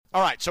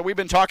All right, so we've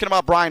been talking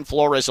about Brian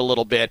Flores a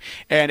little bit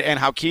and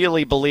how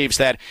Keeley believes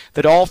that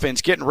the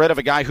Dolphins getting rid of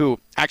a guy who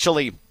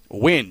actually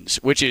wins,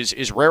 which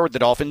is rare with the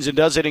Dolphins, and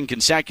does it in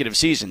consecutive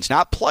seasons.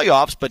 Not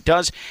playoffs, but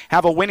does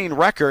have a winning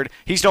record.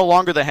 He's no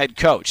longer the head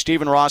coach.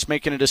 Stephen Ross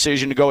making a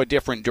decision to go a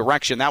different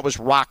direction. That was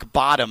rock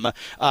bottom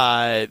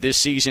this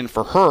season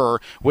for her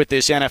with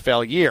this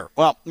NFL year.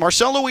 Well,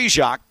 Marcel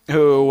Louis-Jacques,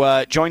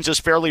 who joins us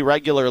fairly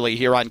regularly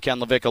here on Ken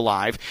LaVicka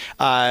Live,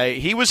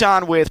 he was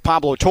on with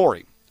Pablo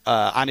Torre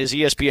on his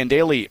ESPN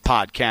Daily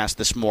podcast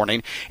this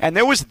morning, and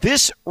there was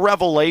this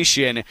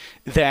revelation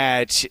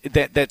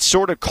that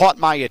sort of caught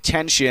my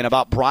attention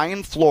about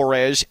Brian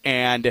Flores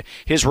and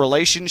his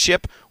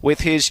relationship with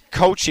his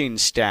coaching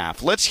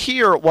staff. Let's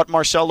hear what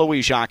Marcel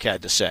Louis-Jacques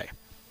had to say.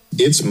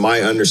 It's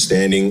my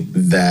understanding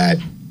that,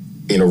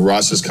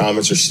 Ross's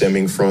comments are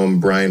stemming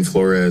from Brian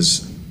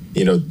Flores,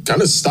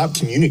 kind of stopped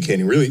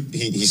communicating. Really,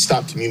 he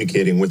stopped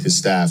communicating with his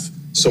staff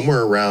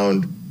somewhere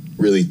around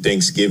really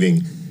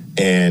Thanksgiving.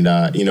 And,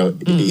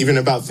 even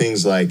about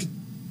things like,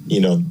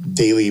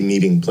 daily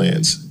meeting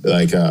plans.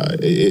 Like,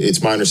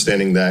 it's my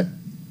understanding that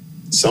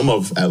some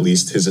of, at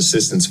least, his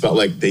assistants felt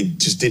like they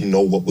just didn't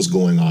know what was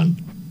going on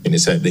in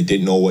his head. They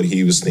didn't know what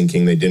he was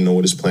thinking. They didn't know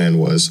what his plan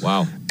was.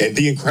 Wow. And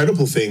the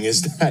incredible thing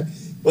is that,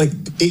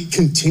 it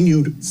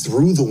continued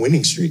through the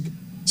winning streak.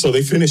 So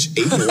they finished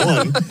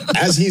 8-1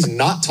 as he's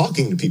not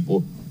talking to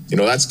people.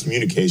 That's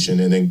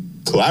communication. And then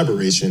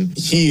collaboration.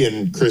 He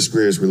and Chris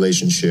Greer's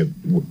relationship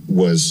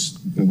was,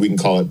 we can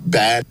call it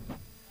bad.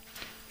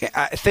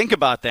 Think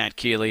about that,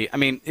 Keeley. I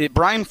mean,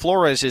 Brian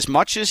Flores, as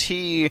much as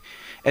he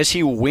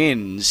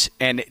wins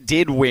and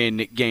did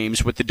win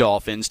games with the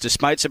Dolphins,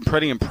 despite some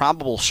pretty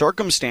improbable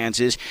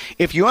circumstances,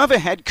 if you have a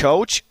head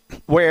coach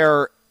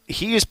where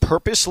he is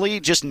purposely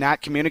just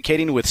not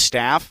communicating with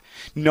staff,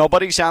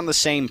 nobody's on the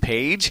same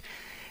page,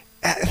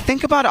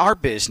 think about our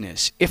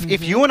business.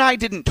 If you and I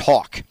didn't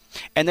talk,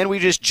 and then we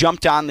just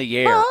jumped on the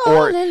air,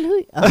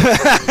 Hallelujah.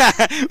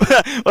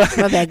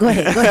 My bad. Go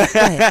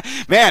ahead.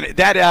 Man,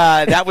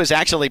 that was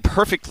actually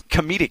perfect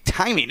comedic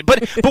timing.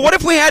 But what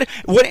if we had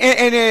what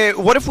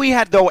if we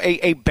had though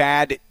a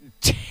bad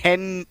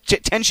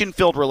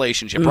tension-filled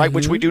relationship, right?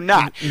 Which we do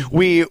not.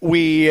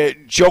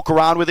 We joke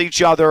around with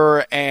each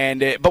other,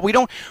 but we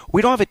don't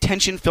have a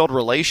tension-filled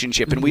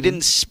relationship, and we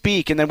didn't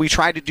speak, and then we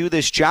tried to do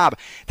this job.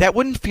 That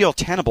wouldn't feel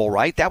tenable,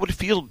 right? That would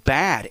feel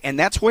bad, and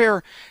that's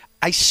where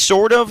I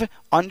sort of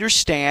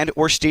understand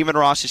where Stephen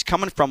Ross is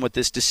coming from with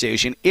this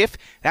decision, if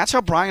that's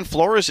how Brian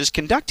Flores is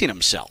conducting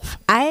himself.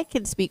 I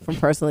can speak from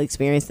personal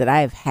experience that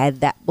I have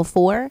had that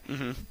before,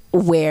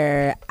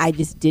 where I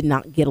just did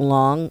not get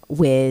along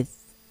with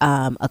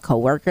a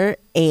coworker,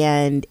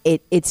 and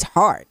it's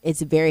hard.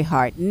 It's very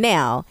hard.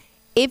 Now,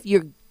 if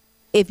you're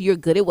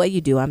good at what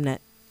you do, I'm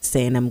not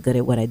saying I'm good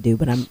at what I do,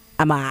 but I'm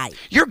all right.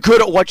 You're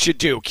good at what you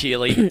do,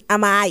 Keeley.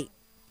 I'm all right.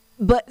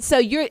 But so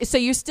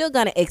you're still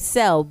gonna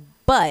excel,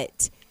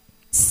 but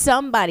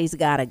somebody's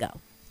gotta go.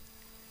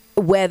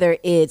 Whether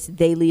it's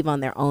they leave on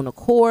their own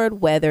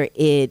accord, whether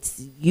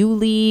it's you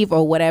leave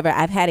or whatever.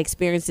 I've had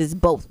experiences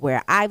both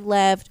where I've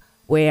left,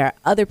 where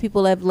other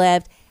people have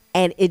left,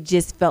 and it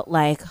just felt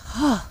like,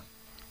 oh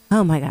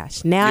my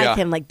gosh, now I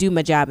can do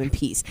my job in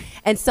peace.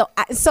 And so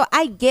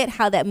I get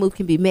how that move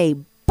can be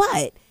made,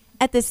 but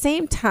at the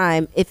same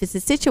time, if it's a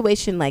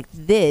situation like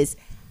this,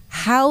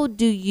 how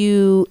do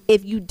you,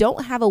 if you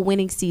don't have a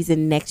winning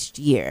season next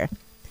year,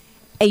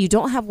 and you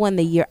don't have one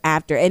the year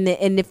after, and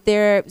if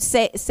there,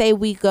 say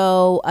we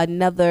go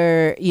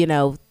another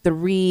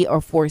 3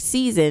 or 4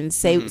 seasons,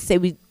 say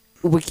we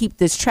keep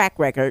this track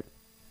record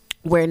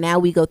where now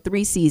we go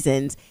 3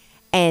 seasons,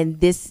 and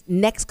this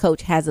next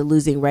coach has a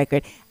losing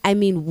record. I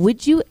mean,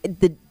 would you?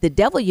 The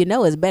devil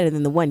is better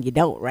than the one you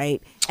don't,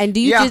 right? And do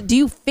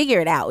you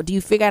figure it out? Do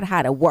you figure out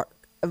how to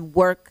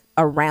work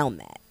around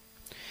that?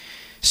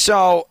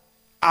 So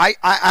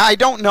I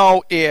don't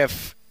know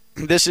if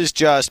this is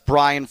just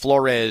Brian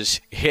Flores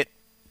hit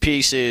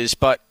pieces,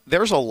 but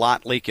there's a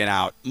lot leaking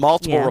out.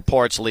 Multiple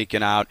reports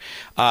leaking out.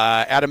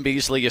 Adam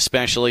Beasley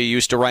especially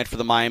used to write for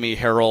the Miami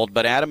Herald,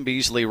 but Adam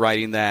Beasley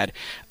writing that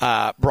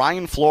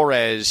Brian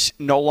Flores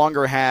no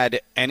longer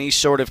had any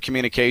sort of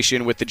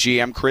communication with the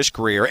GM, Chris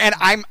Greer. And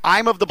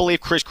I'm of the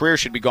belief Chris Greer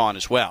should be gone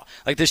as well.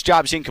 Like, this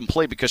job's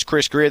incomplete because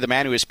Chris Greer, the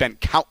man who has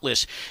spent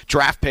countless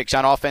draft picks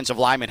on offensive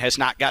linemen, has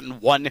not gotten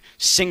one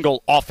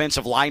single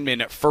offensive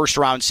lineman first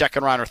round,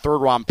 second round, or third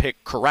round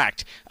pick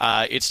correct.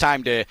 It's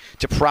time to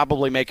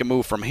probably make a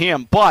move from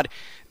him. But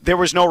there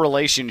was no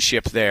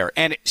relationship there.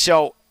 And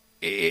so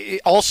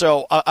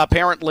also,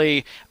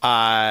 apparently,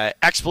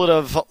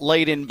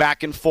 expletive-laden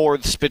back and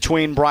forths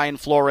between Brian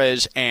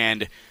Flores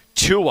and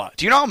Tua.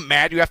 Do you know how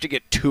mad you have to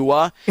get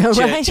Tua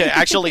Right. to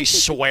actually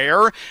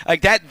swear?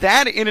 Like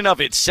that in and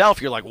of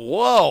itself, you're like,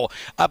 whoa.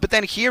 But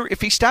then here,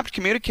 if he stopped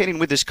communicating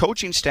with his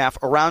coaching staff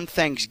around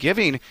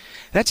Thanksgiving,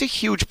 that's a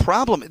huge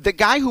problem. The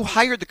guy who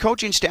hired the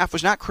coaching staff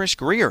was not Chris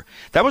Greer.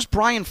 That was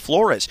Brian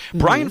Flores. Mm-hmm.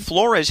 Brian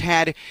Flores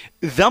had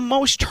the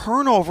most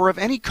turnover of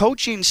any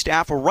coaching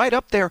staff right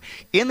up there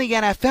in the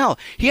NFL.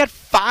 He had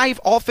 5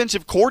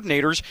 offensive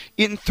coordinators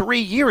in 3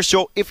 years.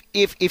 So if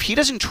he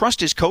doesn't trust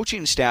his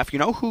coaching staff, you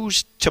know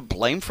who's to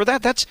blame for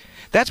that?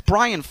 That's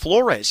Brian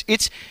Flores.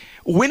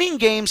 Winning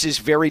games is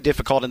very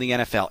difficult in the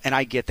NFL, and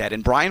I get that.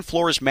 And Brian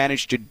Flores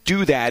managed to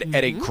do that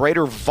at a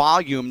greater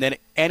volume than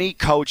any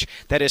coach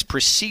that has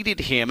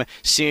preceded him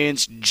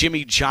since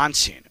Jimmy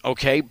Johnson,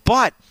 okay?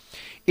 But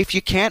if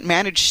you can't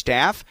manage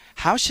staff,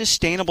 how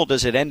sustainable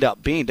does it end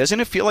up being? Doesn't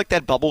it feel like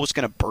that bubble was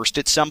going to burst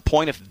at some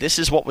point if this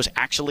is what was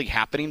actually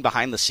happening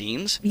behind the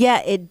scenes?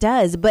 Yeah, it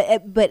does. But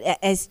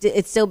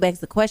it still begs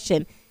the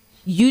question.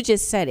 You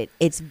just said it.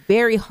 It's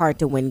very hard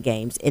to win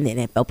games in the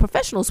NFL,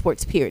 professional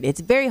sports, period. It's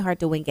very hard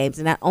to win games.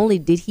 And not only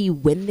did he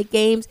win the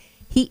games,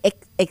 he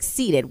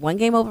exceeded 1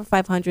 game over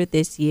 500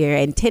 this year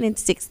and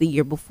 10-6 the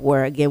year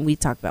before. Again, we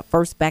talked about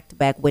first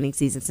back-to-back winning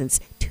season since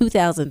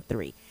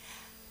 2003.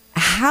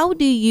 How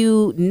do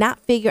you not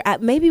figure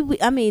out?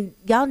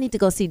 Y'all need to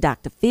go see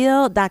Dr.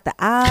 Phil, Dr.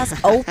 Oz,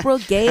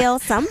 Oprah, Gail,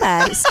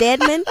 somebody,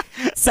 Stedman.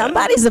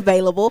 Somebody's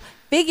available.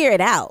 Figure it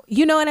out.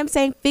 You know what I'm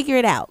saying? Figure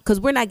it out, because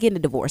we're not getting a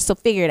divorce. So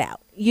figure it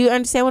out. You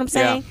understand what I'm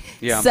saying?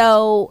 Yeah.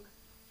 So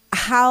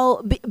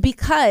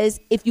because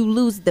if you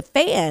lose the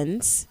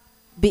fans,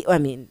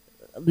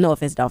 no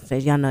offense, Dolphins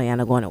fans, y'all know y'all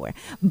not going nowhere.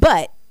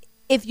 But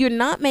if you're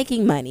not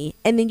making money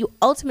and then you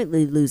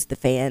ultimately lose the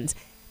fans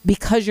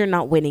because you're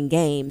not winning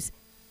games,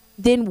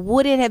 then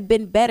would it have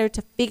been better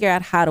to figure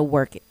out how to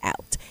work it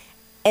out?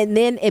 And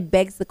then it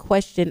begs the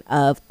question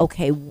of,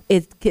 okay,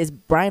 is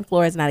Brian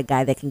Flores not a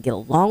guy that can get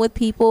along with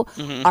people?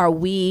 Mm-hmm. Are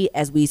we,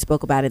 as we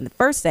spoke about in the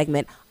first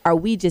segment, are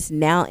we just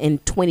now in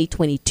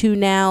 2022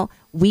 now?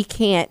 We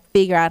can't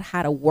figure out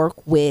how to work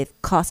with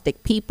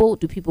caustic people?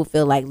 Do people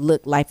feel like,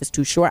 look, life is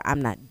too short,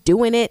 I'm not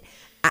doing it?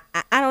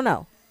 I don't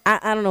know.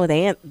 I don't know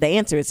the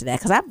answer is to that,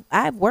 because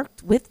I've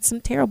worked with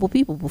some terrible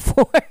people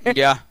before.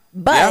 Yeah.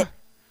 But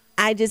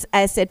yeah.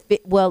 I said,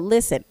 well,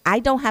 listen, I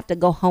don't have to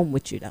go home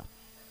with you, though.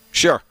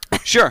 Sure.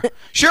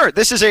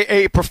 This is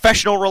a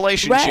professional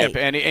relationship,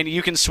 right. and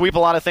you can sweep a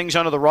lot of things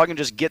under the rug and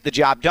just get the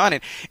job done.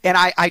 And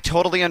I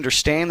totally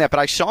understand that, but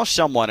I saw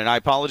someone, and I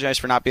apologize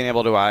for not being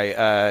able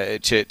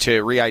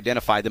to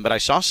re-identify them, but I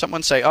saw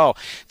someone say, oh,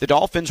 the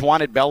Dolphins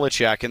wanted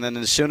Belichick, and then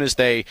as soon as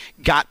they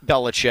got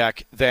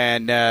Belichick,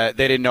 then they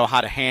didn't know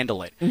how to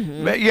handle it.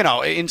 Mm-hmm.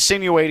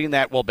 Insinuating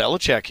that, well,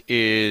 Belichick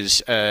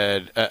is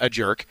a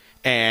jerk,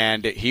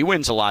 and he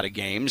wins a lot of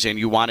games, and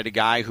you wanted a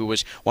guy who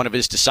was one of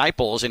his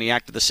disciples, and he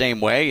acted the same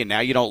way, and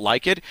now you don't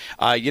like it.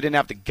 You didn't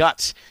have the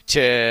guts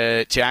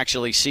to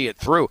actually see it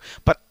through.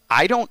 But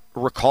I don't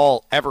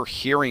recall ever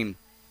hearing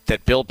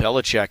that Bill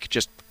Belichick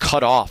just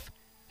cut off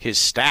his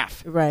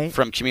staff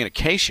from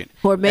communication.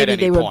 Or maybe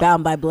they were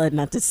bound by blood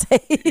not to say.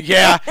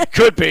 Yeah,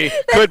 could be.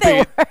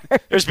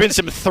 There's been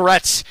some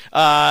threats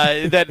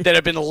that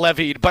have been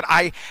levied. But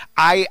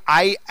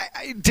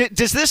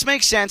does this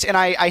make sense? And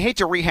I hate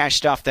to rehash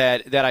stuff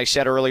that I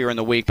said earlier in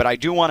the week, but I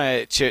do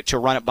want to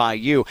run it by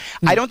you.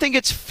 Mm-hmm. I don't think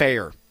it's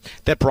fair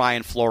that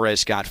Brian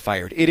Flores got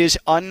fired. It is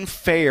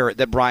unfair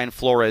that Brian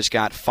Flores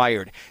got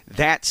fired.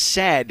 That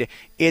said,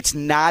 it's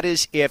not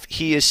as if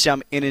he is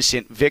some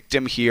innocent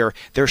victim here.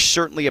 There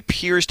certainly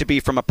appears to be,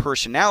 from a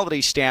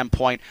personality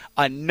standpoint,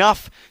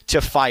 enough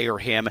to fire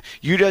him.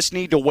 You just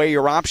need to weigh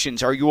your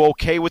options. Are you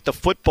okay with the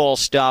football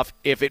stuff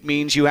if it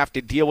means you have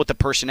to deal with the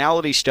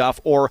personality stuff,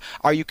 or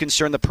are you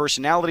concerned the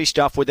personality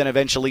stuff would then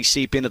eventually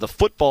seep into the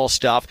football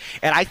stuff?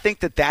 And I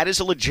think that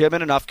is a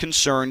legitimate enough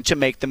concern to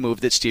make the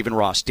move that Stephen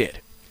Ross did.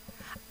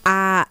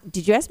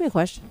 Did you ask me a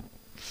question?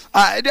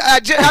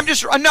 I'm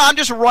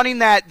just running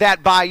that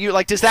by you.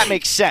 Like, does that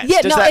make sense?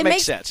 Yeah, does that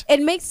make sense?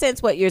 It makes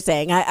sense what you're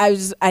saying. I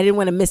didn't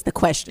want to miss the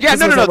question. Yeah,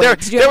 no.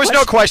 There was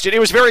no question. It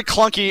was very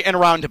clunky and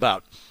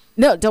roundabout.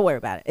 No, don't worry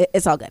about it.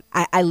 It's all good.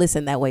 I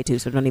listen that way too,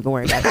 so don't even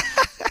worry about it.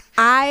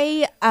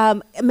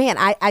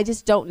 I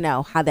just don't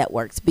know how that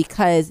works,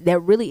 because there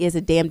really is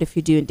a damned if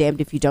you do and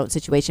damned if you don't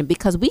situation,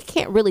 because we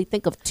can't really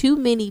think of too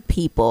many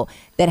people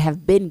that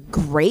have been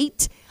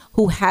great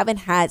who haven't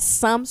had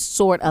some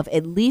sort of,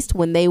 at least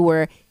when they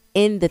were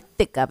in the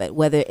thick of it,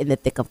 whether in the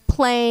thick of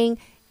playing,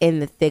 in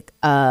the thick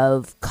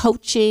of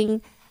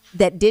coaching,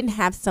 that didn't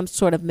have some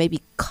sort of maybe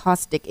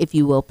caustic, if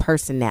you will,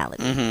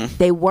 personality. Mm-hmm.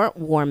 They weren't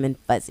warm and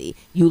fuzzy.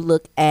 You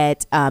look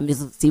at,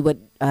 just see what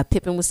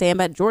Pippen was saying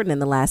about Jordan in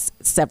the last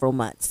several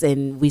months.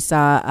 And we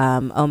saw,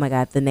 oh my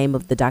God, the name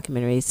of the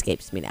documentary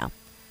escapes me now.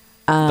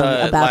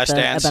 About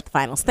the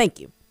finals. Thank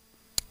you.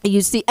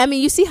 You see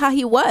how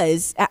he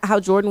was, how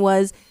Jordan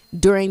was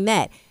during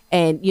that.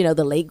 And,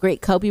 the late,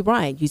 great Kobe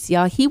Bryant, you see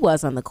how he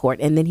was on the court.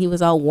 And then he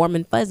was all warm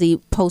and fuzzy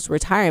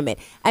post-retirement.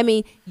 I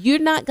mean, you're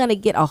not going to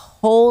get a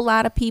whole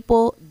lot of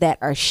people that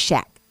are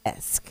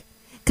Shaq-esque.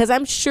 because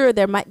I'm sure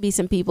there might be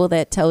some people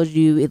that tells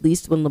you, at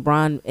least when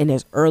LeBron in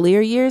his earlier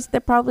years,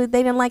 that probably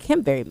they didn't like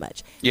him very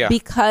much. Yeah.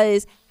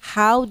 Because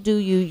how do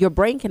your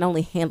brain can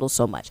only handle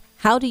so much.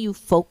 How do you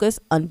focus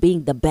on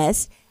being the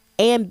best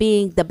and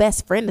being the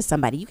best friend to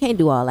somebody? You can't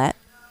do all that.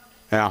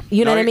 Yeah.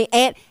 You know what I mean?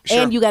 And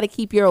sure. and you got to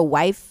keep your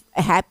wife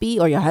happy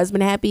or your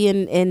husband happy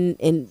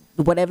in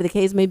whatever the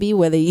case may be,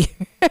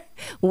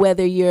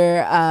 whether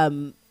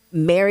you're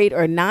married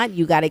or not.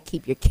 You got to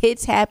keep your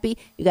kids happy.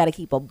 You got to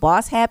keep a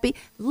boss happy.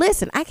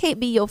 Listen, I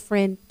can't be your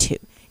friend too.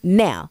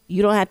 Now,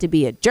 you don't have to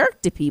be a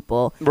jerk to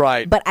people.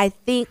 Right. But I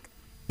think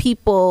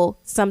people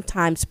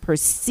sometimes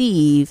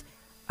perceive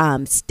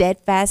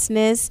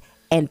steadfastness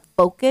and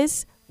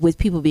focus with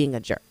people being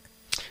a jerk.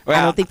 Well,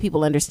 I don't think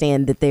people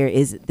understand that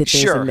there's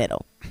sure. a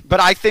middle. But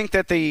I think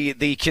that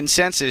the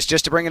consensus,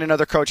 just to bring in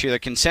another coach here, the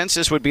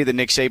consensus would be that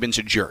Nick Saban's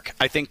a jerk.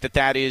 I think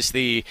that is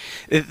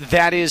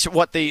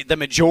what the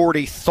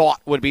majority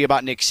thought would be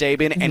about Nick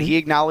Saban, and he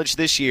acknowledged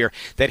this year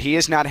that he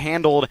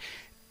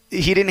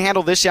didn't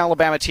handle this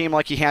Alabama team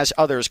like he has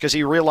others, because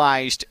he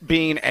realized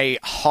being a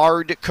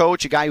hard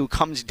coach, a guy who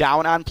comes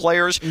down on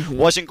players,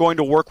 wasn't going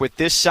to work with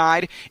this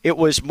side. It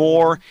was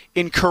more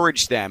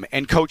encourage them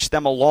and coach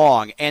them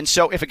along. And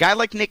so if a guy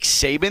like Nick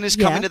Saban is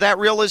coming to that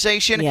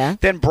realization,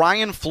 then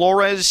Brian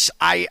Flores,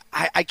 I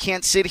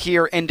can't sit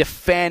here and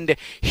defend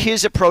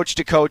his approach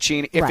to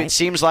coaching if it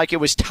seems like it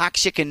was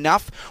toxic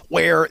enough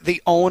where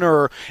the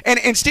owner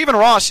and Stephen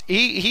Ross,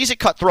 he's a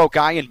cutthroat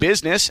guy in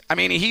business. I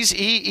mean, he's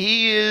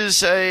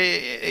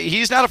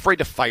not afraid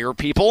to fire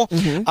people.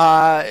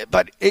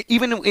 But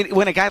even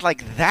when a guy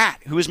like that,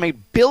 who has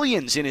made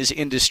billions in his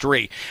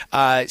industry,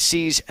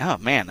 sees, oh,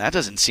 man, that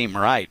doesn't seem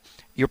right,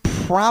 you're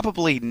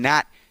probably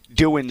not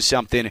doing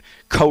something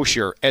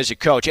kosher as a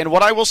coach. And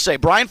what I will say,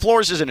 Brian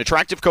Flores is an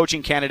attractive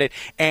coaching candidate,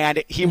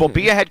 and he will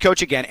be a head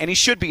coach again, and he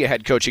should be a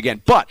head coach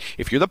again. But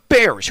if you're the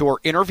Bears who are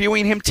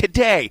interviewing him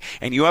today,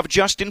 and you have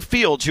Justin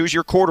Fields, who's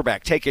your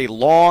quarterback, take a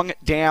long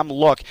damn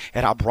look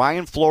at how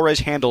Brian Flores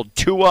handled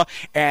Tua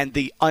and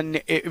the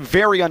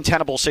very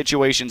untenable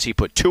situations he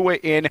put Tua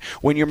in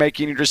when you're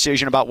making your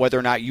decision about whether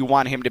or not you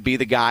want him to be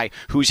the guy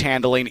who's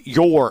handling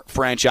your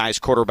franchise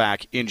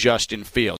quarterback in Justin Fields.